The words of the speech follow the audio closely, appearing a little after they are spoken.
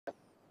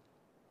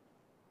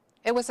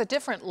It was a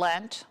different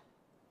Lent,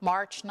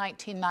 March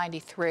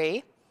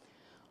 1993.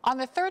 On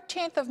the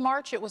 13th of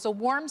March, it was a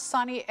warm,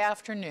 sunny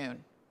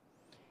afternoon.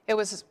 It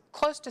was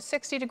close to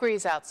 60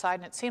 degrees outside,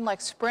 and it seemed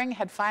like spring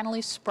had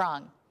finally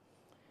sprung.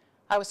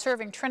 I was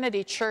serving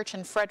Trinity Church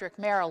in Frederick,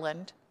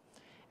 Maryland,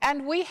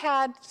 and we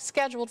had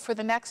scheduled for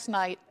the next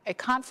night a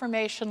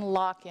confirmation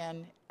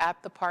lock-in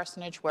at the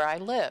parsonage where I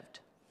lived.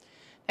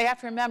 Now, you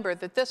have to remember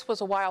that this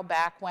was a while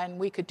back when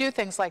we could do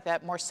things like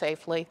that more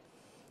safely.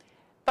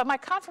 But my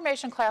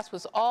confirmation class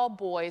was all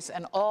boys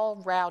and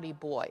all rowdy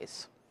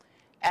boys.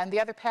 And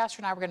the other pastor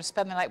and I were going to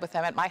spend the night with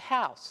them at my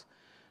house.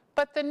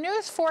 But the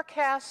news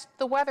forecast,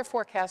 the weather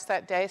forecast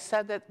that day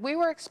said that we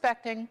were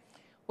expecting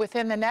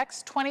within the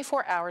next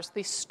 24 hours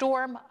the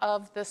storm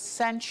of the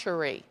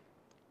century.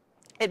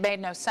 It made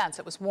no sense.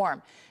 It was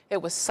warm.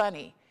 It was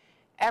sunny.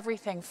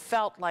 Everything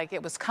felt like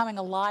it was coming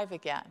alive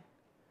again.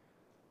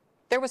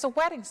 There was a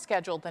wedding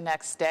scheduled the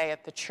next day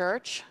at the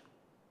church.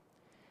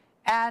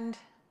 And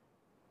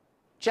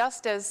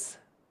just as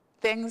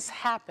things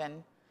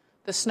happened,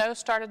 the snow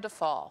started to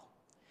fall.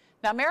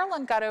 Now,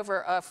 Maryland got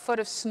over a foot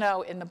of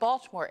snow in the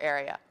Baltimore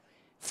area.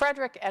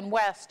 Frederick and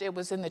West, it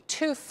was in the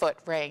 2-foot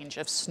range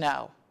of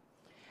snow.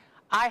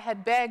 I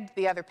had begged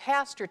the other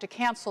pastor to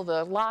cancel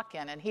the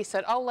lock-in, and he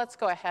said, oh, let's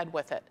go ahead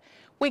with it.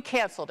 We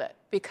canceled it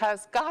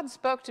because God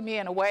spoke to me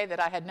in a way that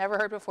I had never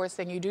heard before,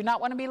 saying, you do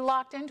not want to be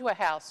locked into a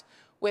house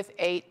with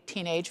 8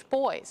 teenage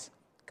boys.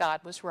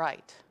 God was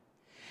right.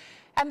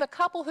 And the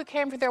couple who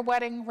came for their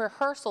wedding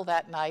rehearsal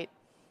that night,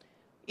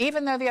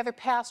 even though the other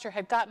pastor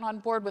had gotten on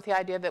board with the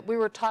idea that we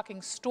were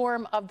talking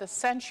storm of the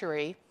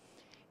century,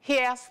 he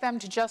asked them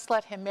to just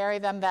let him marry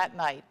them that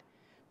night.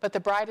 But the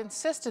bride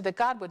insisted that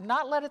God would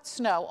not let it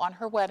snow on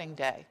her wedding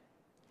day.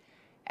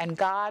 And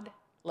God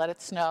let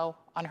it snow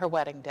on her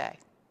wedding day.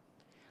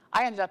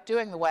 I ended up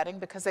doing the wedding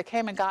because they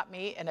came and got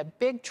me in a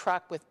big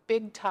truck with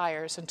big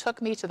tires and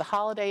took me to the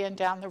Holiday Inn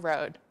down the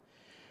road.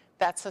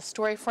 That's a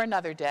story for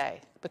another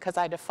day, because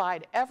I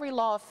defied every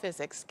law of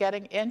physics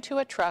getting into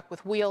a truck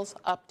with wheels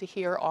up to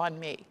here on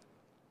me.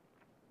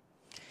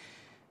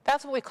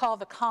 That's what we call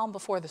the calm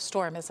before the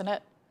storm, isn't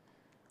it?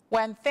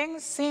 When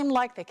things seem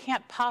like they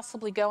can't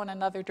possibly go in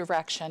another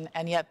direction,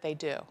 and yet they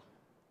do.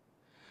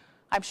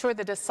 I'm sure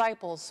the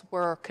disciples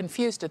were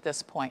confused at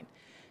this point.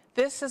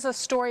 This is a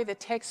story that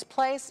takes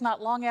place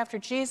not long after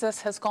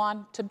Jesus has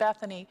gone to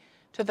Bethany,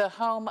 to the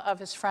home of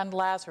his friend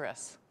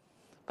Lazarus.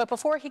 But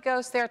before he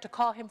goes there to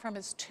call him from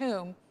his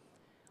tomb,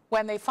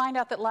 when they find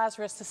out that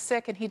Lazarus is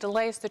sick and he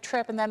delays the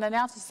trip and then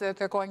announces that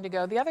they're going to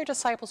go, the other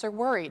disciples are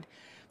worried.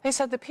 They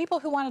said, the people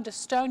who wanted to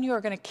stone you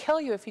are going to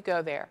kill you if you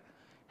go there.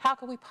 How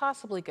could we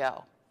possibly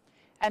go?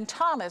 And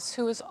Thomas,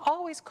 who is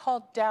always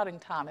called Doubting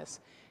Thomas,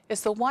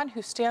 is the one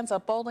who stands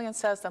up boldly and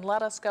says, then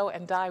let us go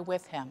and die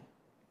with him.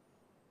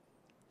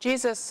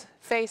 Jesus'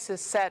 face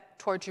is set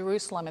toward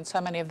Jerusalem in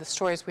so many of the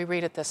stories we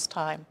read at this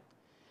time.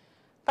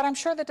 But I'm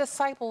sure the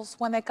disciples,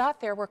 when they got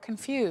there, were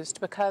confused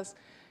because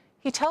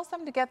he tells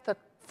them to get the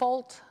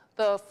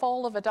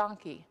foal of a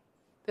donkey,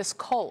 this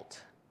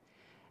colt.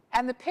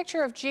 And the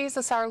picture of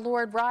Jesus, our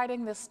Lord,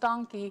 riding this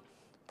donkey,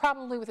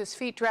 probably with his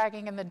feet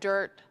dragging in the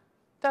dirt,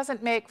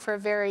 doesn't make for a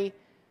very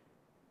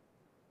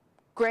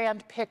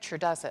grand picture,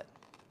 does it?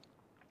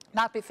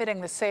 Not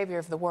befitting the Savior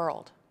of the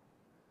world.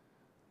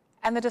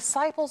 And the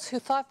disciples who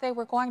thought they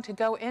were going to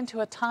go into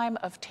a time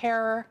of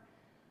terror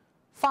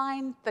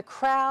find the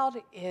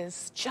crowd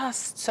is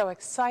just so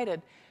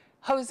excited.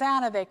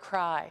 Hosanna, they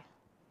cry.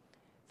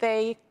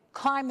 They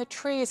climb the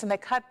trees and they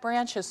cut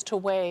branches to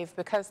wave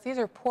because these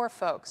are poor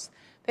folks.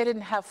 They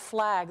didn't have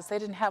flags. They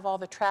didn't have all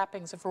the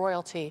trappings of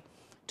royalty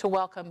to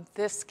welcome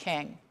this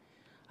king,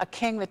 a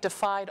king that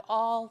defied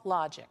all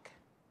logic.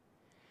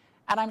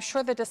 And I'm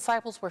sure the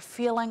disciples were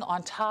feeling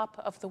on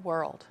top of the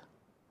world.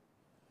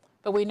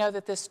 But we know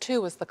that this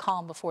too was the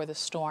calm before the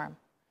storm.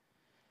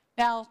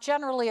 Now,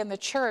 generally in the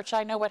church,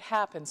 I know what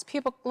happens.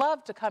 People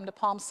love to come to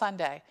Palm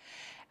Sunday.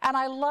 And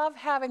I love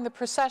having the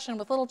procession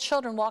with little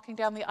children walking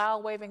down the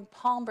aisle waving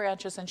palm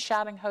branches and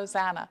shouting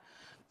Hosanna.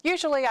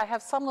 Usually I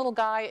have some little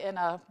guy in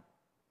a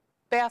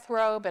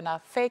bathrobe and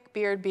a fake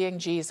beard being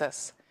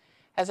Jesus,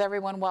 as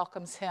everyone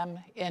welcomes him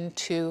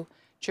into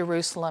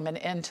Jerusalem and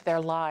into their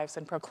lives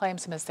and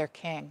proclaims him as their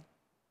king.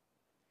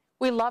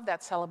 We love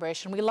that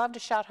celebration. We love to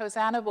shout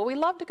Hosanna, but we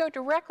love to go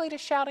directly to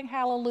shouting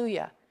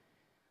Hallelujah,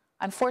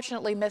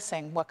 unfortunately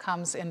missing what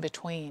comes in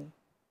between.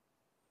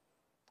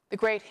 The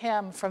great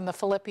hymn from the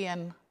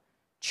Philippian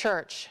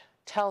church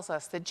tells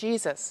us that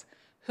Jesus,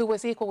 who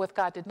was equal with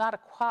God, did not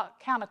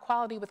count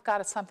equality with God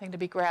as something to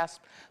be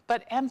grasped,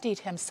 but emptied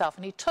himself,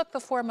 and he took the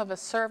form of a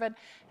servant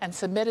and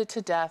submitted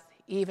to death,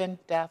 even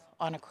death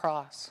on a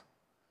cross.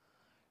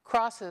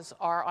 Crosses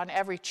are on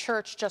every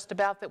church just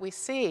about that we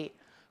see.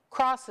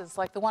 Crosses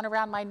like the one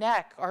around my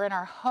neck are in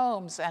our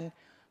homes and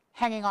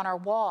hanging on our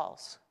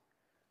walls.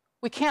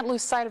 We can't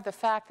lose sight of the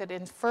fact that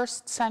in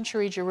first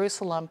century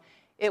Jerusalem,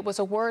 it was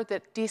a word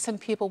that decent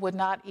people would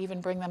not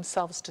even bring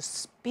themselves to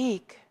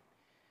speak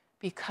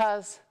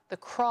because the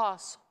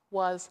cross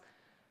was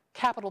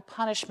capital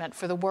punishment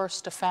for the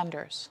worst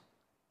offenders.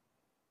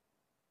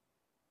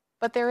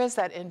 But there is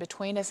that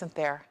in-between, isn't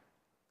there?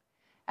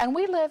 And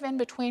we live in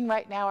between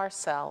right now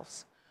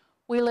ourselves.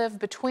 We live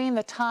between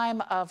the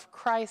time of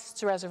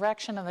Christ's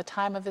resurrection and the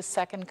time of his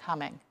second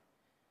coming.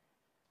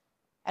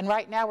 And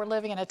right now we're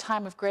living in a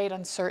time of great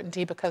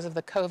uncertainty because of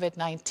the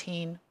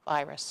COVID-19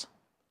 virus.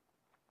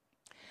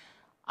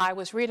 I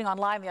was reading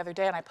online the other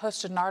day and I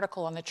posted an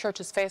article on the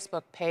church's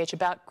Facebook page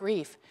about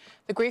grief,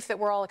 the grief that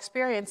we're all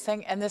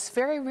experiencing, and this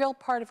very real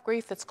part of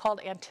grief that's called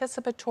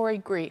anticipatory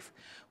grief,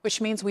 which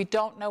means we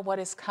don't know what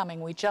is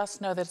coming. We just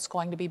know that it's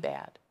going to be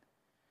bad.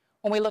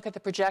 When we look at the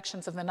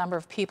projections of the number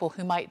of people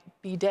who might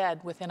be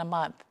dead within a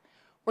month,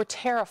 we're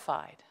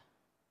terrified.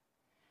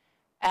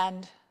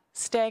 And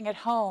staying at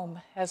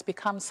home has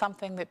become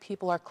something that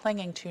people are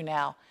clinging to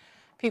now.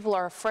 People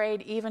are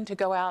afraid even to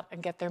go out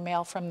and get their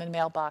mail from the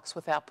mailbox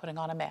without putting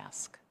on a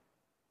mask.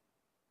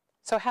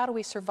 So how do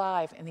we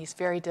survive in these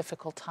very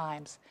difficult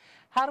times?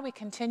 How do we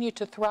continue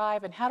to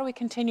thrive, and how do we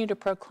continue to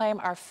proclaim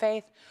our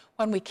faith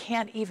when we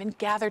can't even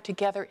gather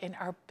together in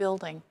our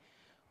building,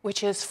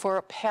 which is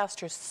for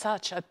pastors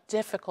such a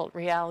difficult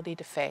reality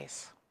to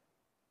face?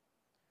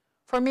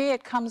 For me,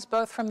 it comes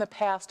both from the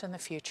past and the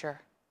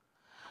future.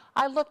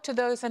 I look to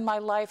those in my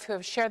life who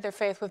have shared their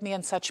faith with me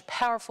in such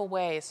powerful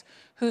ways,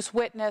 whose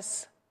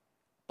witness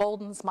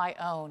boldens my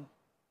own.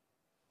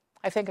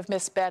 I think of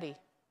Miss Betty,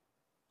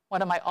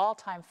 one of my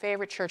all-time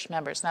favorite church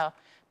members. Now,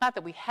 not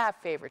that we have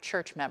favorite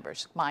church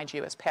members, mind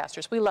you, as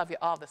pastors. We love you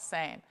all the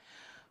same.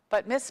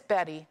 But Miss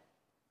Betty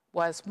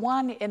was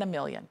one in a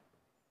million.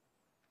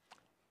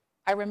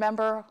 I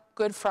remember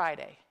Good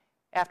Friday,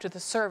 after the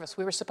service.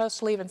 We were supposed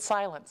to leave in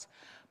silence,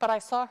 but I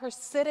saw her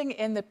sitting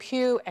in the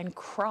pew and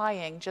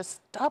crying, just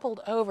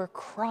doubled over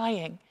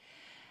crying.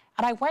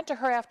 And I went to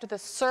her after the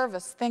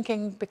service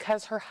thinking,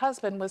 because her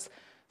husband was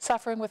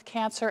suffering with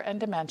cancer and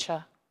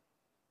dementia,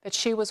 that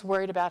she was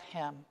worried about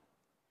him.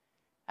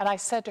 And I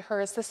said to her,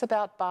 "Is this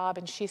about Bob?"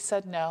 And she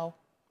said, "No.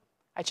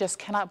 I just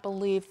cannot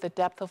believe the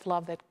depth of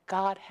love that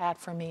God had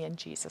for me in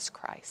Jesus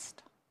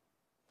Christ."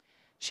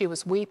 She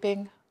was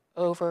weeping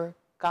over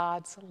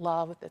God's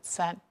love that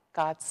sent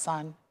God's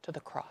Son to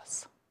the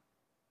cross.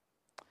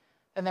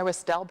 Then there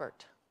was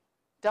Delbert.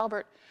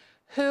 Delbert,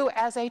 who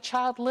as a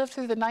child lived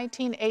through the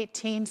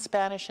 1918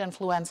 Spanish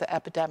influenza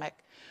epidemic,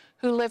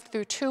 who lived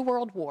through 2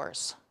 world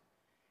wars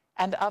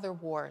and other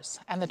wars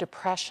and the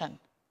Depression.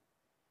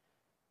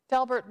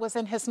 Delbert was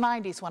in his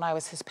 90s when I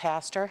was his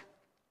pastor,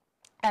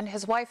 and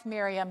his wife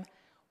Miriam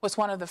was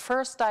one of the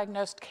first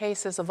diagnosed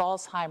cases of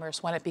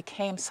Alzheimer's when it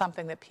became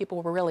something that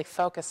people were really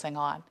focusing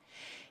on.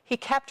 He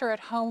kept her at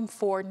home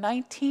for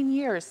 19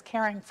 years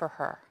caring for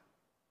her.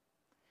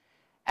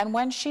 And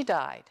when she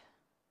died,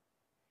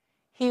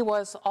 he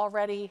was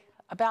already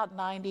about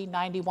 90,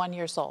 91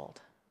 years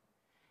old.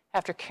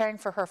 After caring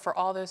for her for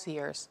all those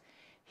years,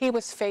 he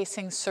was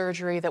facing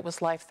surgery that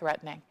was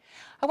life-threatening.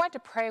 I went to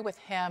pray with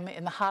him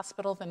in the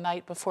hospital the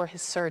night before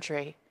his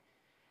surgery,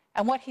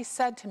 and what he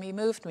said to me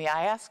moved me.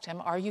 I asked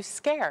him, "Are you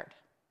scared?"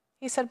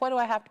 He said, "What do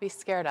I have to be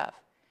scared of?"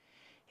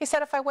 He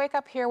said, "If I wake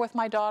up here with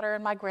my daughter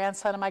and my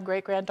grandson and my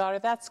great-granddaughter,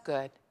 that's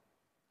good.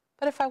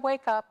 But if I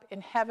wake up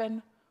in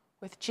heaven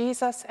with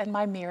Jesus and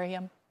my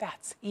Miriam,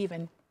 that's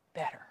even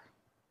better."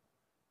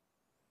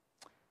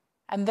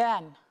 And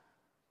then,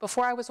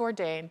 before I was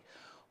ordained,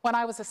 when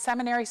I was a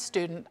seminary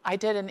student, I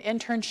did an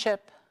internship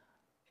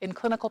in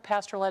clinical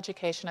pastoral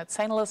education at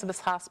St.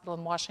 Elizabeth's Hospital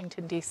in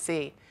Washington,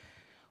 D.C.,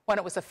 when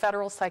it was a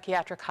federal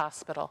psychiatric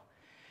hospital.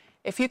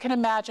 If you can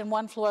imagine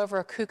One Flew Over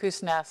a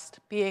Cuckoo's Nest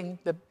being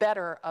the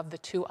better of the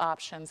 2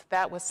 options,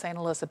 that was St.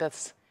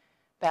 Elizabeth's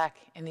back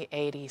in the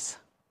 80s.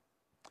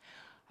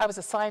 I was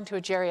assigned to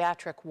a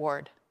geriatric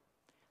ward.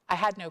 I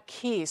had no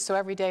keys, so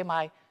every day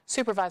my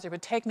supervisor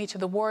would take me to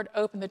the ward,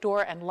 open the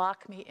door, and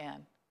lock me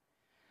in.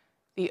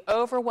 The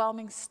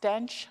overwhelming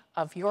stench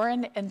of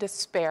urine and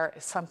despair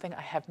is something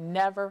I have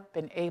never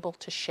been able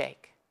to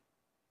shake.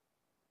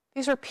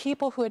 These are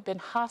people who had been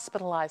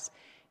hospitalized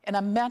in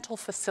a mental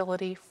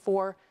facility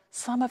for,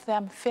 some of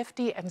them,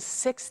 50 and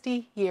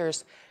 60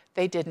 years.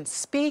 They didn't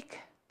speak,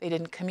 they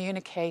didn't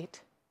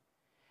communicate,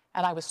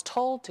 and I was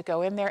told to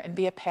go in there and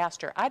be a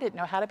pastor. I didn't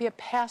know how to be a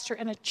pastor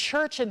in a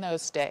church in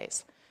those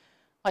days,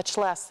 much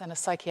less in a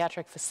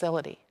psychiatric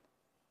facility.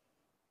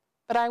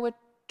 But I would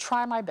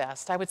try my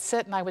best. I would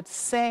sit and I would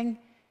sing,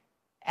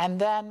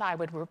 and then I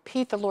would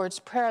repeat the Lord's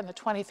Prayer in the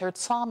 23rd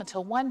Psalm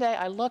until one day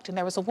I looked, and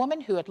there was a woman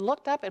who had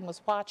looked up and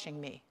was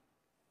watching me.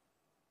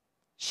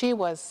 She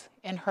was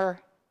in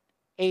her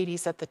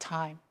 80s at the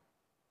time.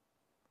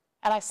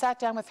 And I sat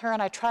down with her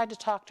and I tried to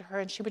talk to her,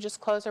 and she would just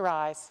close her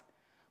eyes.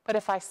 But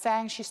if I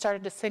sang, she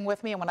started to sing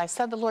with me, and when I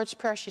said the Lord's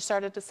Prayer, she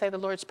started to say the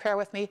Lord's Prayer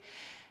with me.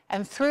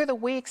 And through the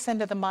weeks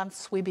into the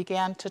months, we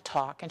began to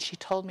talk, and she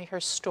told me her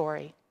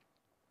story.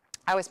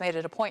 I always made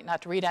it a point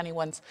not to read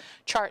anyone's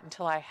chart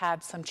until I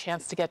had some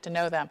chance to get to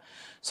know them,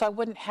 so I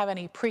wouldn't have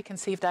any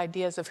preconceived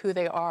ideas of who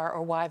they are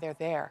or why they're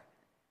there.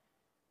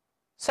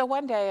 So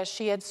one day, as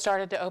she had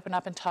started to open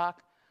up and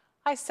talk,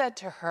 I said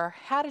to her,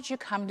 "How did you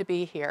come to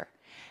be here?"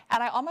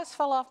 And I almost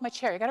fell off my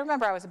chair. You got to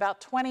remember, I was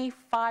about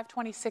 25,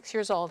 26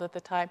 years old at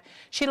the time.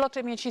 She looked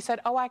at me and she said,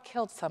 "Oh, I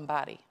killed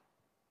somebody."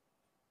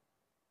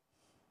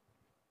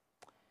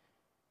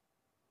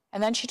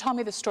 And then she told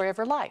me the story of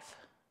her life.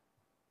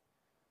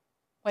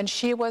 When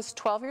she was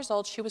 12 years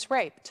old, she was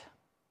raped.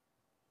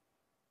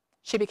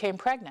 She became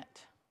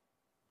pregnant.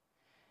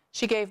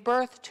 She gave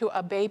birth to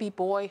a baby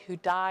boy who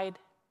died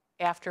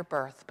after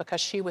birth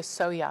because she was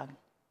so young.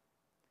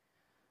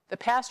 The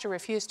pastor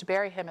refused to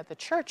bury him at the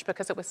church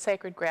because it was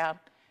sacred ground,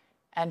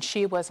 and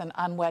she was an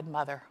unwed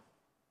mother.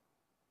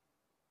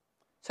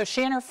 So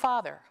she and her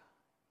father,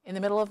 in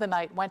the middle of the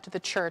night, went to the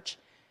church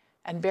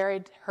and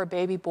buried her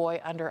baby boy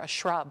under a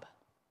shrub.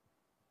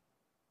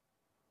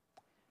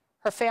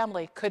 Her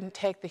family couldn't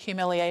take the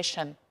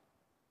humiliation.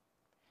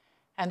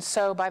 And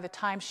so by the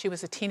time she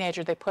was a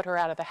teenager, they put her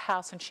out of the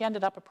house, and she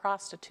ended up a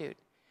prostitute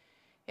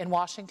in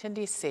Washington,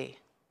 D.C.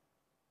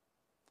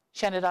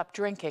 She ended up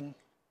drinking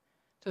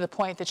to the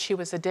point that she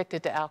was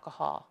addicted to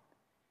alcohol.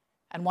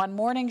 And one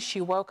morning she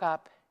woke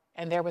up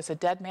and there was a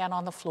dead man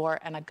on the floor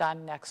and a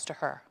gun next to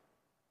her.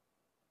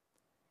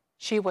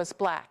 She was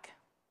black.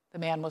 The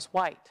man was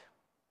white.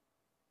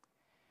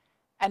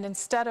 And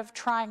instead of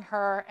trying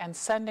her and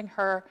sending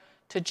her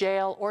to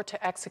jail or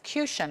to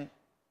execution,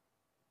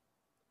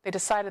 they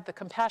decided the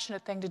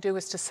compassionate thing to do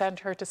was to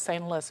send her to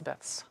St.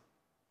 Elizabeth's,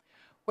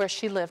 where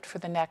she lived for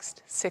the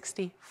next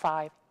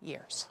 65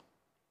 years.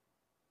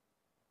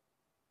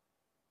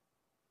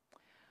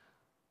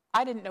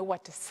 I didn't know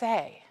what to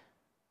say.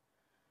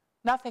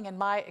 Nothing in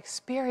my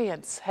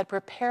experience had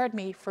prepared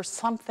me for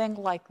something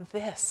like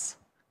this.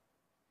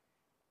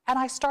 And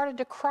I started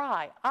to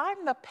cry.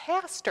 I'm the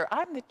pastor,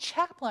 I'm the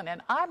chaplain,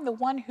 and I'm the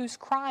one who's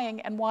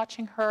crying and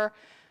watching her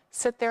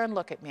sit there and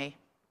look at me.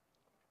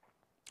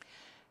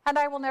 And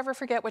I will never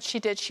forget what she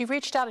did. She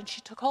reached out and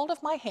she took hold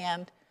of my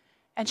hand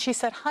and she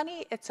said,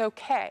 "Honey, it's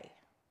okay.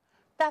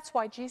 That's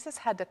why Jesus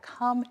had to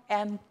come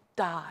and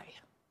die."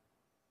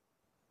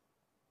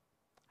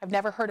 I've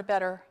never heard a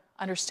better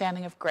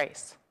understanding of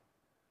grace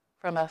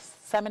from a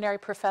seminary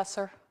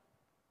professor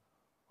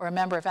or a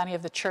member of any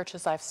of the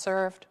churches I've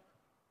served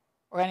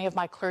or any of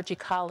my clergy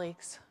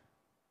colleagues.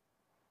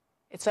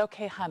 It's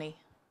okay, honey.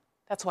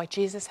 That's why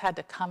Jesus had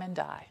to come and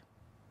die.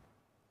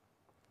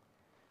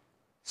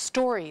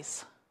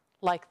 Stories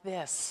like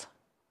this,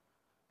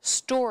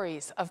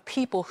 stories of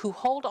people who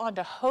hold on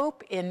to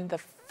hope in the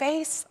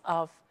face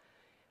of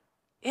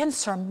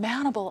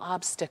insurmountable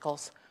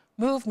obstacles,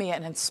 move me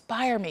and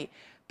inspire me.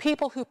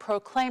 People who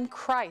proclaim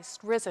Christ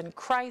risen,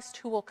 Christ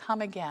who will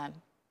come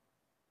again,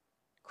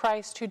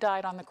 Christ who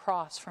died on the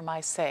cross for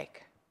my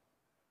sake,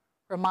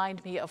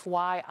 remind me of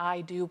why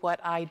I do what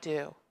I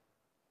do.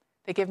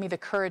 They give me the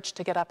courage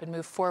to get up and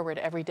move forward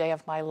every day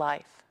of my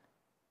life.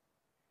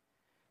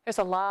 There's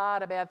a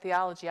lot of bad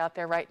theology out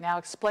there right now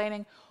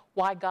explaining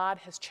why God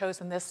has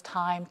chosen this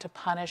time to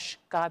punish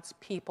God's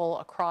people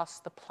across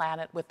the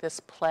planet with this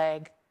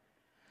plague.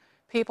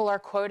 People are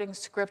quoting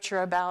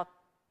scripture about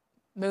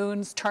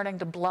moons turning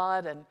to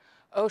blood and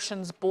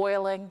oceans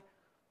boiling.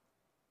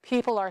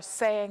 People are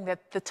saying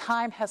that the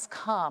time has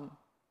come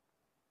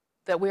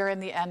that we're in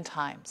the end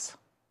times.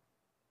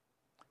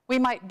 We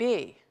might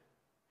be.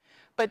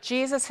 But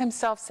Jesus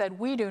himself said,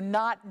 "We do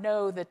not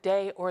know the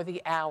day or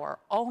the hour.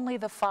 Only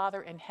the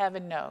Father in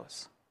heaven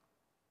knows."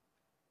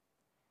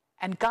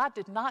 And God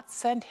did not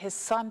send his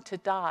Son to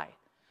die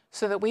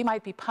so that we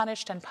might be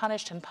punished and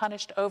punished and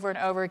punished over and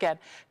over again.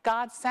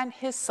 God sent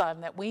his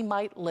Son that we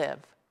might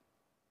live.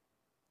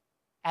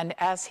 And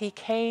as he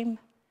came,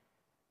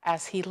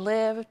 as he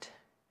lived,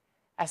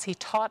 as he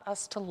taught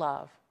us to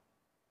love,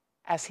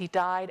 as he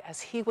died,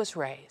 as he was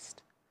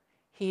raised,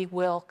 he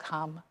will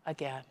come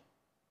again.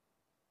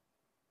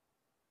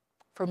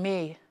 For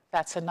me,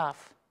 that's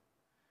enough.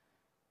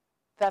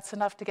 That's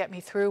enough to get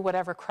me through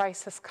whatever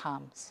crisis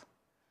comes.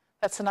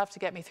 That's enough to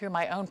get me through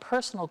my own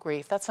personal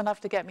grief. That's enough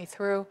to get me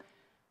through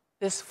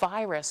this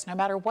virus. No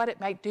matter what it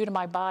might do to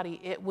my body,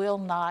 it will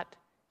not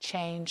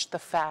change the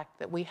fact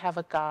that we have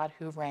a God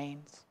who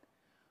reigns.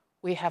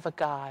 We have a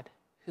God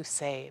who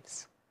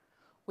saves.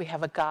 We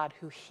have a God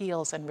who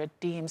heals and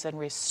redeems and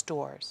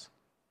restores.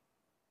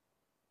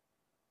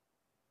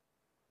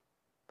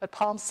 But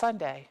Palm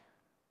Sunday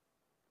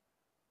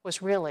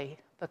was really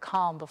the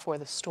calm before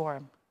the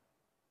storm.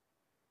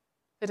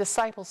 The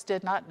disciples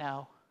did not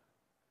know.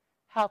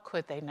 How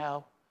could they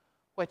know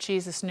what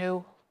Jesus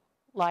knew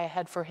lie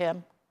ahead for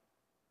him?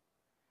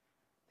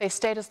 They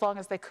stayed as long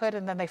as they could,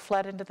 and then they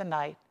fled into the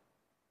night.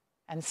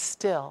 And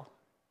still,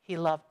 he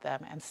loved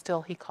them, and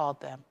still he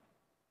called them.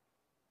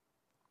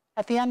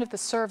 At the end of the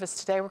service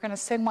today, we're going to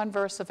sing one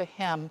verse of a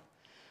hymn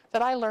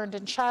that I learned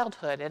in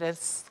childhood. It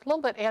is a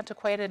little bit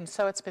antiquated, and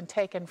so it's been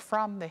taken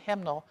from the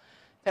hymnal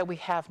that we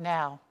have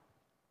now.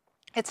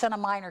 It's in a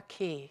minor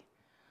key.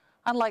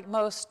 Unlike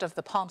most of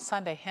the Palm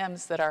Sunday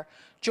hymns that are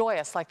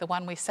joyous, like the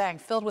one we sang,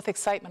 filled with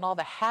excitement, all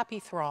the happy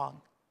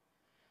throng,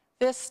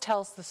 this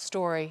tells the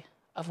story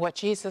of what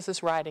Jesus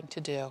is riding to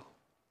do.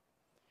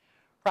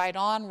 Ride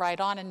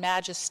on in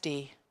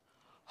majesty.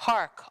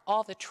 Hark,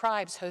 all the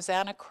tribes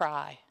Hosanna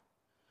cry.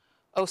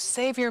 O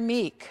Savior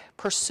meek,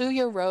 pursue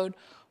your road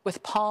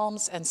with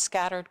palms and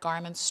scattered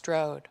garments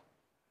strode.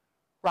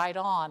 Ride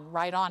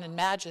on in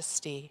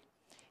majesty.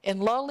 In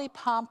lowly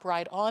pomp,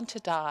 ride on to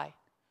die.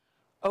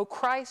 O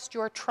Christ,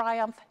 your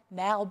triumph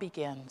now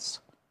begins,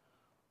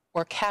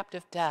 o'er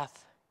captive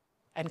death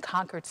and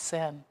conquered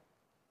sin.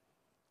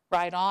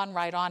 Ride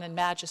on in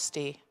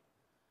majesty.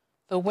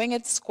 The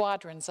winged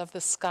squadrons of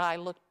the sky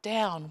look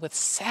down with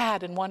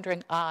sad and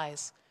wondering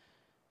eyes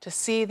to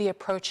see the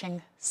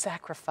approaching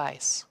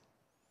sacrifice.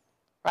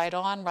 Ride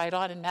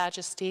on in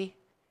majesty.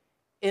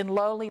 In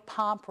lowly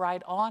pomp,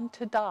 ride on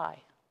to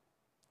die.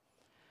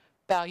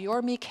 Bow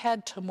your meek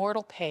head to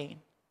mortal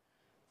pain,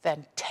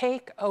 then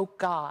take, O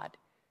God,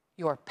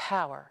 your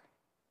power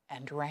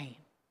and reign.